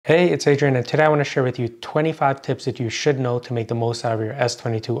Hey, it's Adrian, and today I want to share with you 25 tips that you should know to make the most out of your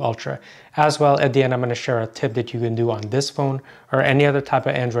S22 Ultra. As well, at the end, I'm going to share a tip that you can do on this phone or any other type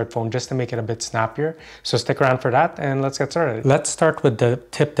of Android phone just to make it a bit snappier. So stick around for that and let's get started. Let's start with the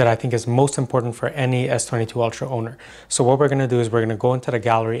tip that I think is most important for any S22 Ultra owner. So what we're going to do is we're going to go into the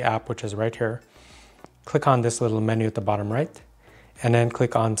Gallery app, which is right here. Click on this little menu at the bottom right, and then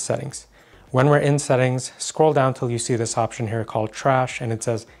click on Settings. When we're in Settings, scroll down till you see this option here called Trash, and it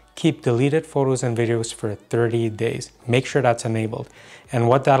says keep deleted photos and videos for 30 days. Make sure that's enabled. And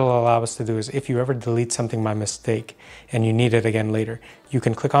what that'll allow us to do is if you ever delete something by mistake and you need it again later, you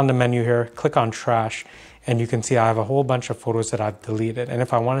can click on the menu here, click on Trash, and you can see I have a whole bunch of photos that I've deleted. And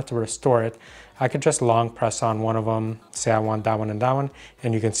if I wanted to restore it, I could just long press on one of them, say I want that one and that one,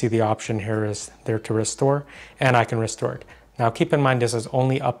 and you can see the option here is there to restore, and I can restore it. Now keep in mind this is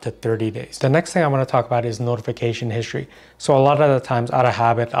only up to 30 days. The next thing I want to talk about is notification history. So a lot of the times out of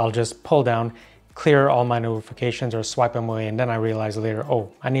habit, I'll just pull down, clear all my notifications or swipe them away, and then I realize later,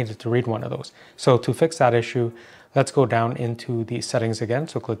 oh, I needed to read one of those. So to fix that issue, let's go down into the settings again.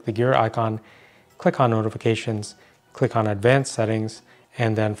 So click the gear icon, click on notifications, click on advanced settings,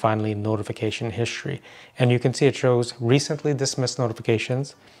 and then finally notification history. And you can see it shows recently dismissed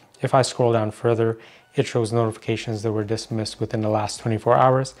notifications. If I scroll down further, it shows notifications that were dismissed within the last 24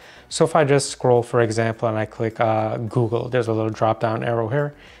 hours. So if I just scroll, for example, and I click Google, there's a little drop down arrow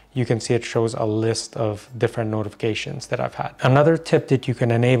here. You can see it shows a list of different notifications that I've had. Another tip that you can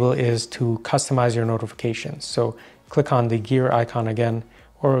enable is to customize your notifications. So click on the gear icon again,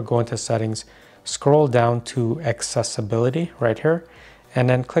 or go into settings, scroll down to accessibility right here, and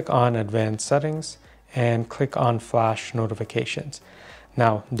then click on advanced settings and click on flash notifications.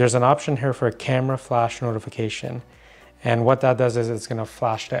 Now, there's an option here for a camera flash notification. And what that does is it's going to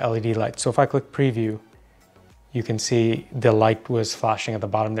flash the LED light. So if I click preview, you can see the light was flashing at the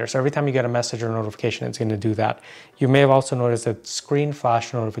bottom there. So every time you get a message or notification, it's going to do that. You may have also noticed that screen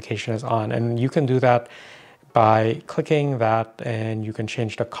flash notification is on, and you can do that by clicking that, and you can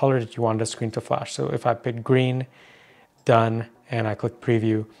change the color that you want the screen to flash. So if I pick green, done, and I click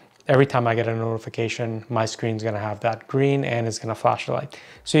preview, every time I get a notification, my screen's gonna have that green and it's gonna flash the light.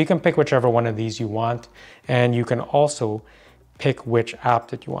 So you can pick whichever one of these you want, and you can also pick which app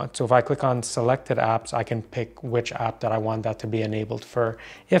that you want. So if I click on selected apps, I can pick which app that I want that to be enabled for,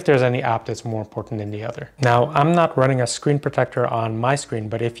 if there's any app that's more important than the other. Now, I'm not running a screen protector on my screen,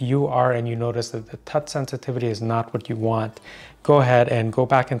 but if you are and you notice that the touch sensitivity is not what you want, go ahead and go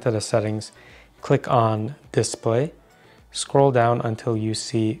back into the settings, click on display, scroll down until you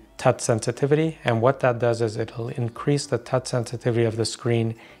see touch sensitivity, and what that does is it'll increase the touch sensitivity of the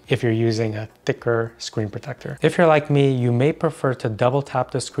screen if you're using a thicker screen protector. If you're like me, you may prefer to double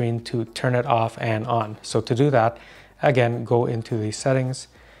tap the screen to turn it off and on. So to do that, again, go into the settings,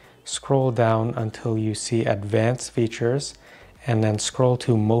 scroll down until you see advanced features, and then scroll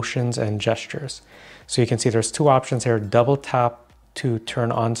to motions and gestures. So you can see there's two options here, double tap to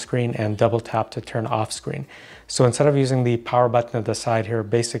turn on screen and double tap to turn off screen. So instead of using the power button at the side here,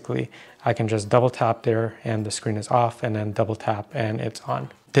 basically I can just double tap there and the screen is off, and then double tap and it's on.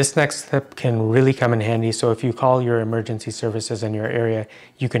 This next tip can really come in handy. So if you call your emergency services in your area,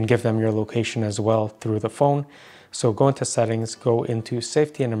 you can give them your location as well through the phone. So go into settings, go into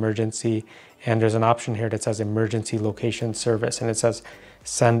safety and emergency, and there's an option here that says emergency location service, and it says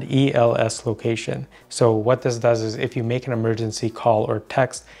send ELS location. So what this does is if you make an emergency call or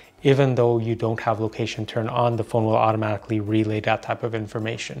text, even though you don't have location turned on, the phone will automatically relay that type of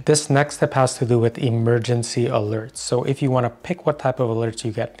information. This next step has to do with emergency alerts. So if you want to pick what type of alerts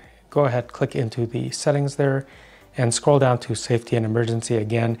you get, go ahead, click into the settings there and scroll down to safety and emergency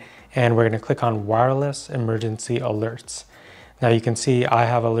again, and we're going to click on wireless emergency alerts. Now you can see I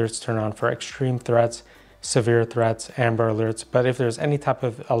have alerts turned on for extreme threats, severe threats, amber alerts, but if there's any type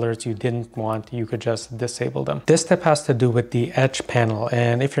of alerts you didn't want, you could just disable them. This tip has to do with the edge panel,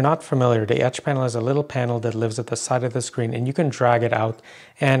 and if you're not familiar, the edge panel is a little panel that lives at the side of the screen, and you can drag it out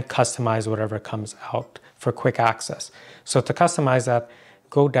and customize whatever comes out for quick access. So to customize that,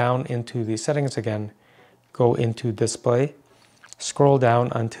 go down into the settings again, go into display, scroll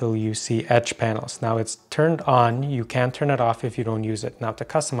down until you see edge panels. Now it's turned on, you can turn it off if you don't use it. Now to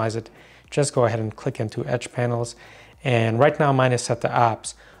customize it, just go ahead and click into edge panels, and right now mine is set to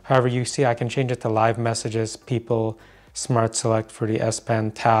apps. However, you see I can change it to live messages, people, smart select for the S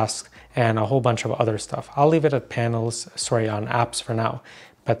Pen, tasks, and a whole bunch of other stuff. I'll leave it at panels, on apps for now.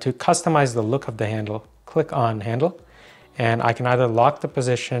 But to customize the look of the handle, click on handle, and I can either lock the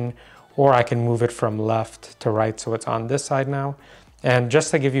position or I can move it from left to right so it's on this side now. And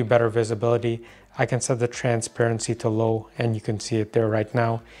just to give you better visibility, I can set the transparency to low, and you can see it there right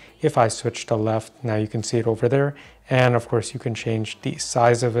now. If I switch to left, now you can see it over there. And of course you can change the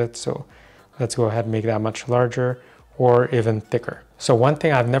size of it. So let's go ahead and make that much larger or even thicker. So one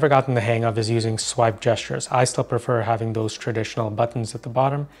thing I've never gotten the hang of is using swipe gestures. I still prefer having those traditional buttons at the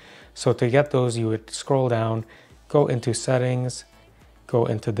bottom. So to get those, you would scroll down, go into settings, go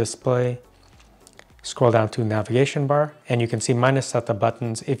into display, scroll down to navigation bar, and you can see mine is set the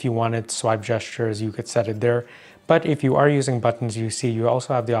buttons. If you wanted swipe gestures, you could set it there. But if you are using buttons, you see you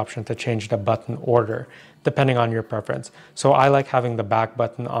also have the option to change the button order depending on your preference. So I like having the back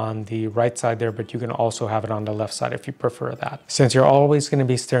button on the right side there, but you can also have it on the left side if you prefer that. Since you're always going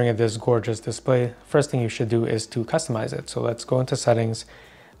to be staring at this gorgeous display, first thing you should do is to customize it. So let's go into settings,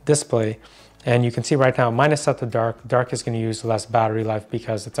 display, and you can see right now mine is set to dark. Dark is going to use less battery life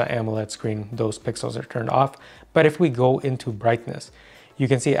because it's an AMOLED screen. Those pixels are turned off. But if we go into brightness, you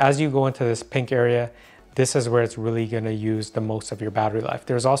can see as you go into this pink area, this is where it's really going to use the most of your battery life.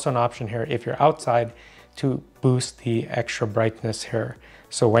 There's also an option here if you're outside to boost the extra brightness here.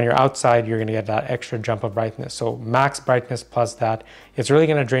 So when you're outside, you're going to get that extra jump of brightness. So max brightness plus that, it's really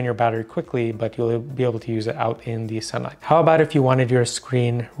going to drain your battery quickly, but you'll be able to use it out in the sunlight. How about if you wanted your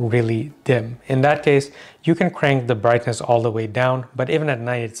screen really dim? In that case, you can crank the brightness all the way down, but even at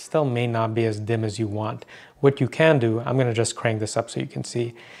night, it still may not be as dim as you want. What you can do, I'm going to just crank this up so you can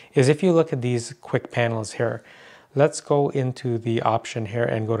see, is if you look at these quick panels here, let's go into the option here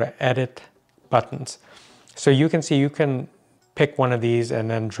and go to edit buttons. So you can see you can pick one of these and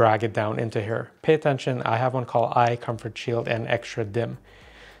then drag it down into here. Pay attention, I have one called Eye Comfort Shield and Extra Dim.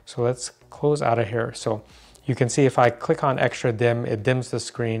 So let's close out of here. So you can see if I click on Extra Dim, it dims the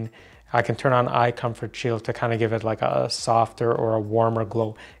screen. I can turn on Eye Comfort Shield to kind of give it like a softer or a warmer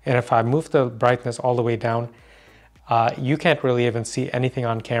glow. And if I move the brightness all the way down, you can't really even see anything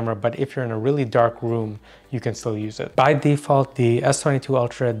on camera, but if you're in a really dark room, you can still use it. By default, the S22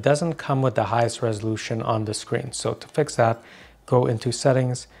 Ultra doesn't come with the highest resolution on the screen. So to fix that, go into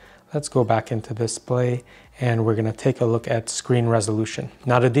settings, let's go back into display, and we're gonna take a look at screen resolution.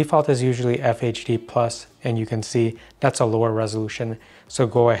 Now the default is usually FHD plus, and you can see that's a lower resolution. So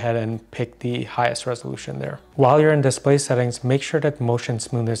go ahead and pick the highest resolution there. While you're in display settings, make sure that motion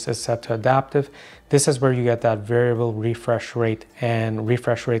smoothness is set to adaptive. This is where you get that variable refresh rate, and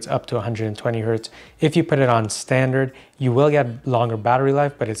refresh rates up to 120 Hertz. If you put it on standard, you will get longer battery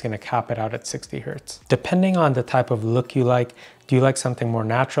life, but it's gonna cap it out at 60 Hertz. Depending on the type of look you like, do you like something more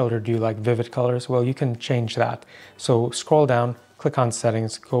natural or do you like vivid colors? Well, you can change that. So scroll down, click on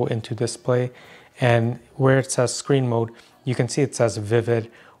settings, go into display, and where it says screen mode, you can see it says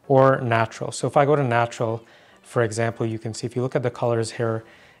vivid or natural. So if I go to natural, for example, you can see if you look at the colors here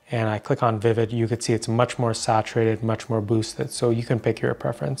and I click on vivid, you could see it's much more saturated, much more boosted. So you can pick your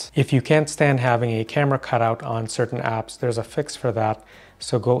preference. If you can't stand having a camera cutout on certain apps, there's a fix for that.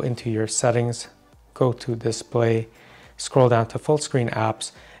 So go into your settings, go to display, scroll down to full screen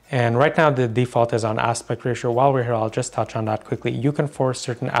apps. And right now the default is on aspect ratio. While we're here, I'll just touch on that quickly. You can force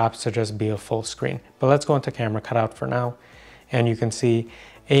certain apps to just be a full screen, but let's go into camera cutout for now. And you can see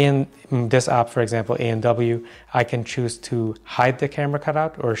this app, for example, A&W, I can choose to hide the camera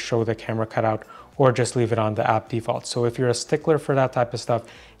cutout or show the camera cutout or just leave it on the app default. So if you're a stickler for that type of stuff,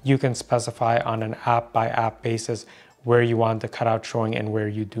 you can specify on an app by app basis where you want the cutout showing and where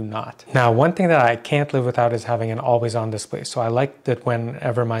you do not. Now, one thing that I can't live without is having an always on display. So I like that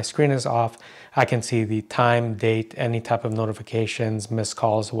whenever my screen is off, I can see the time, date, any type of notifications, missed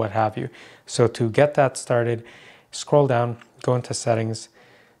calls, what have you. So to get that started, scroll down, go into settings,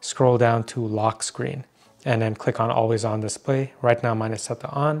 scroll down to lock screen, and then click on always on display. Right now mine is set to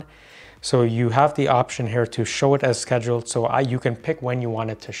on. So you have the option here to show it as scheduled. So you can pick when you want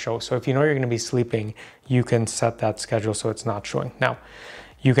it to show. So if you know you're going to be sleeping, you can set that schedule so it's not showing. Now,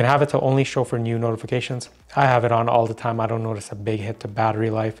 you can have it to only show for new notifications. I have it on all the time. I don't notice a big hit to battery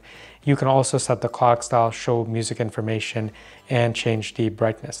life. You can also set the clock style, show music information, and change the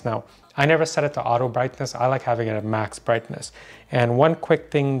brightness. Now, I never set it to auto brightness. I like having it at max brightness. And one quick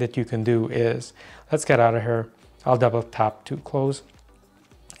thing that you can do is, let's get out of here. I'll double tap to close.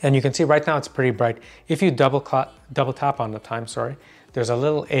 And you can see right now it's pretty bright. If you double tap on the time, there's a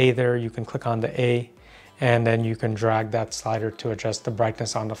little A there. You can click on the A, and then you can drag that slider to adjust the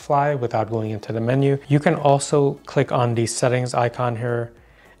brightness on the fly without going into the menu. You can also click on the settings icon here,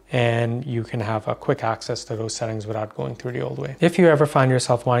 and you can have a quick access to those settings without going through the old way. If you ever find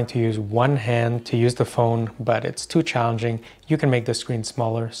yourself wanting to use one hand to use the phone, but it's too challenging, you can make the screen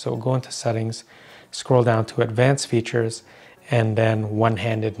smaller. So go into settings, scroll down to advanced features, and then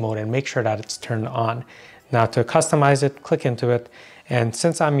one-handed mode, and make sure that it's turned on. Now to customize it, click into it, And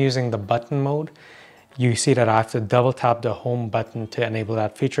since I'm using the button mode, you see that I have to double tap the home button to enable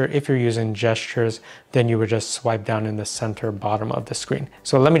that feature. If you're using gestures, then you would just swipe down in the center bottom of the screen.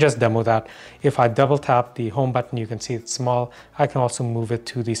 So let me just demo that. If I double tap the home button, you can see it's small. I can also move it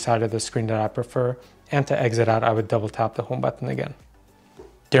to the side of the screen that I prefer. And to exit out, I would double tap the home button again.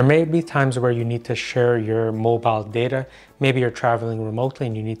 There may be times where you need to share your mobile data. Maybe you're traveling remotely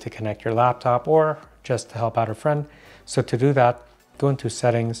and you need to connect your laptop, or just to help out a friend. So to do that, go into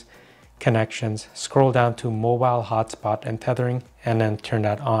Settings, Connections, scroll down to Mobile Hotspot and Tethering, and then turn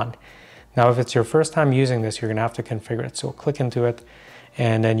that on. Now, if it's your first time using this, you're gonna have to configure it. So click into it,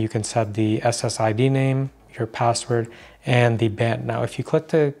 and then you can set the SSID name, your password, and the band. Now, if you click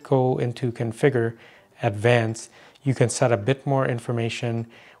to go into Configure, Advanced, you can set a bit more information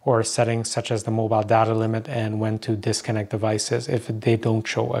or settings such as the mobile data limit and when to disconnect devices if they don't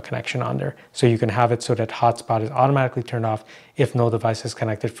show a connection on there. So you can have it so that hotspot is automatically turned off if no device is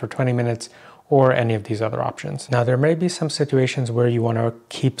connected for 20 minutes or any of these other options. Now, there may be some situations where you want to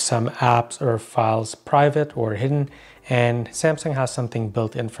keep some apps or files private or hidden, and Samsung has something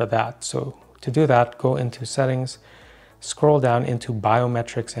built in for that. So to do that, go into Settings, scroll down into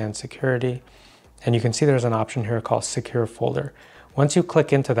Biometrics and Security, and you can see there's an option here called Secure Folder. Once you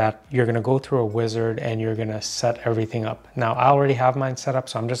click into that, you're gonna go through a wizard and you're gonna set everything up. Now, I already have mine set up,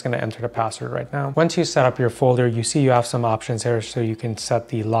 so I'm just gonna enter the password right now. Once you set up your folder, you see you have some options here, so you can set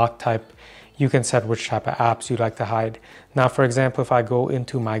the lock type. You can set which type of apps you'd like to hide. Now, for example, if I go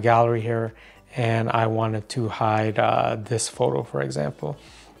into my gallery here and I wanted to hide this photo, for example,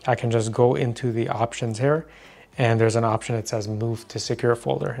 I can just go into the options here, and there's an option that says Move to Secure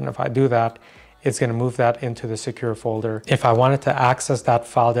Folder. And if I do that, it's going to move that into the secure folder. If I wanted to access that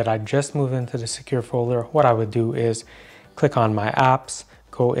file that I just moved into the secure folder, what I would do is click on my apps,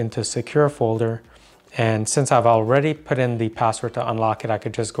 go into secure folder, and since I've already put in the password to unlock it, I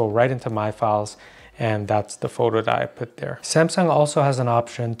could just go right into my files, and that's the photo that I put there. Samsung also has an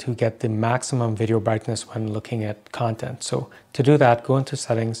option to get the maximum video brightness when looking at content. So to do that, go into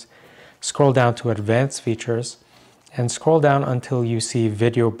Settings, scroll down to Advanced Features, and scroll down until you see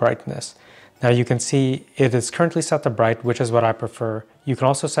Video Brightness. Now you can see it is currently set to bright, which is what I prefer. You can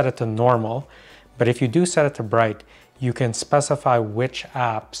also set it to normal, but if you do set it to bright, you can specify which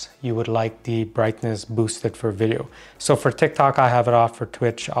apps you would like the brightness boosted for video. So for TikTok, I have it off, for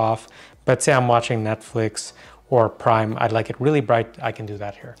Twitch off, but say I'm watching Netflix or Prime, I'd like it really bright, I can do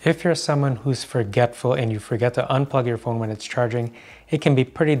that here. If you're someone who's forgetful and you forget to unplug your phone when it's charging, it can be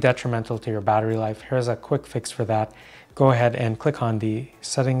pretty detrimental to your battery life. Here's a quick fix for that. Go ahead and click on the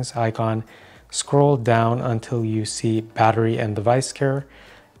settings icon, scroll down until you see battery and device care.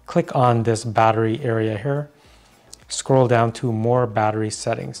 Click on this battery area here. Scroll down to more battery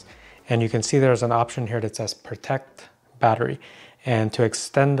settings. And you can see there's an option here that says protect battery. And to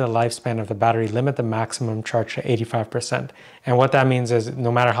extend the lifespan of the battery, limit the maximum charge to 85%. And what that means is no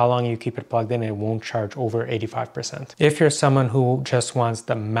matter how long you keep it plugged in, it won't charge over 85%. If you're someone who just wants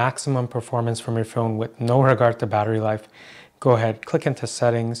the maximum performance from your phone with no regard to battery life, go ahead, click into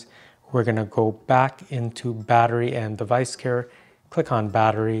settings. We're gonna go back into battery and device care, click on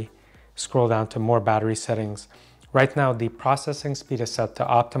battery, scroll down to more battery settings. Right now, the processing speed is set to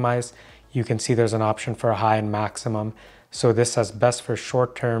optimize. You can see there's an option for high and maximum. So this says best for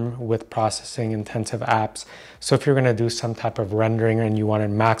short term with processing intensive apps. So if you're gonna do some type of rendering and you wanted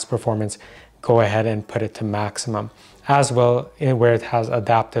max performance, go ahead and put it to maximum. As well, where it has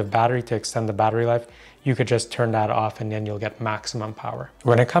adaptive battery to extend the battery life, you could just turn that off and then you'll get maximum power.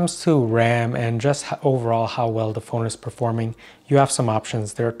 When it comes to RAM and just overall how well the phone is performing, you have some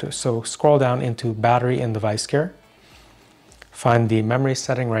options there too. So scroll down into battery and device care, find the memory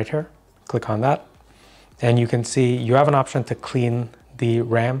setting right here, click on that, and you can see you have an option to clean the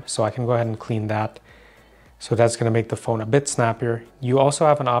RAM. So I can go ahead and clean that. So that's gonna make the phone a bit snappier. You also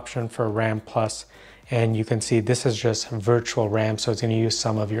have an option for RAM Plus, and you can see this is just virtual RAM. So it's gonna use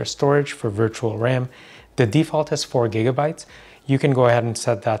some of your storage for virtual RAM. The default is 4 GB. You can go ahead and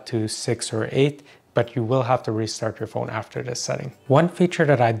set that to 6 or 8, but you will have to restart your phone after this setting. One feature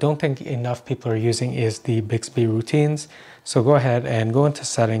that I don't think enough people are using is the Bixby routines. So go ahead and go into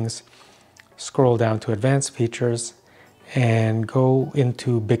settings, scroll down to advanced features, and go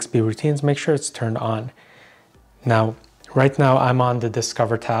into Bixby routines. Make sure it's turned on. Now, right now I'm on the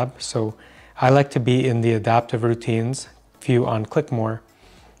Discover tab. So I like to be in the adaptive routines view on Click More.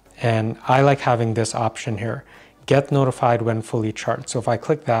 And I like having this option here, get notified when fully charged. So if I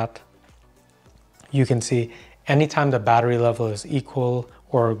click that, you can see anytime the battery level is equal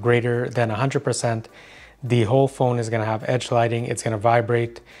or greater than 100%, the whole phone is gonna have edge lighting, it's gonna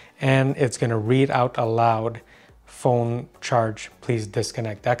vibrate, and it's gonna read out aloud phone charge, please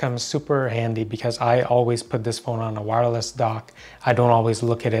disconnect. That comes super handy because I always put this phone on a wireless dock. I don't always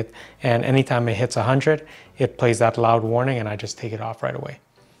look at it, and anytime it hits 100, it plays that loud warning and I just take it off right away.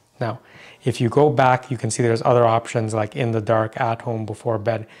 Now, if you go back, you can see there's other options like in the dark, at home, before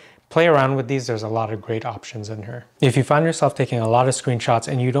bed. Play around with these, there's a lot of great options in here. If you find yourself taking a lot of screenshots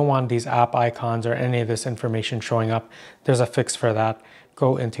and you don't want these app icons or any of this information showing up, there's a fix for that.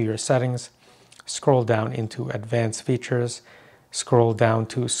 Go into your settings, scroll down into advanced features, scroll down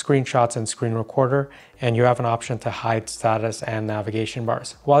to screenshots and screen recorder, and you have an option to hide status and navigation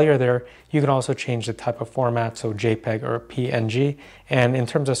bars. While you're there, you can also change the type of format, so JPEG or PNG. And in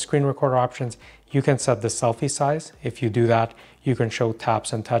terms of screen recorder options, you can set the selfie size. If you do that, you can show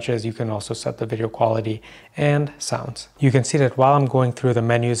taps and touches. You can also set the video quality and sounds. You can see that while I'm going through the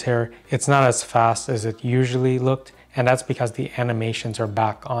menus here, it's not as fast as it usually looked, and that's because the animations are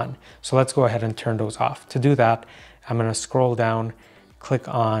back on. So let's go ahead and turn those off. To do that, I'm gonna scroll down, click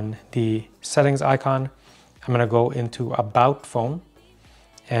on the settings icon. I'm gonna go into About Phone,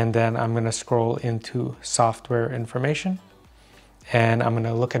 and then I'm gonna scroll into Software Information, and I'm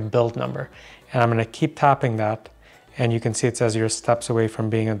gonna look at build number. And I'm gonna keep tapping that, and you can see it says you're steps away from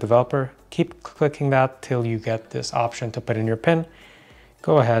being a developer. Keep clicking that till you get this option to put in your PIN.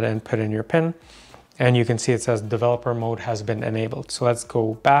 Go ahead and put in your PIN, and you can see it says developer mode has been enabled. So let's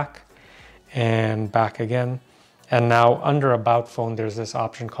go back and back again. And now under About Phone, there's this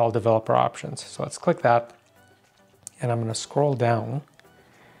option called Developer Options. So let's click that, and I'm gonna scroll down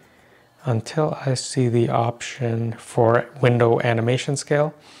until I see the option for window animation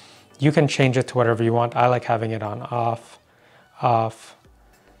scale. You can change it to whatever you want. I like having it on off, off,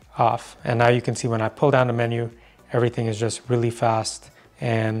 off. And now you can see when I pull down the menu, everything is just really fast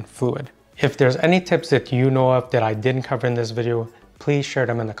and fluid. If there's any tips that you know of that I didn't cover in this video, please share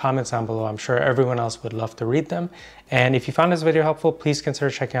them in the comments down below. I'm sure everyone else would love to read them. And if you found this video helpful, please consider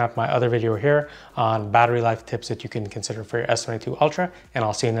checking out my other video here on battery life tips that you can consider for your S22 Ultra, and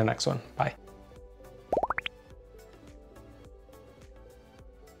I'll see you in the next one. Bye.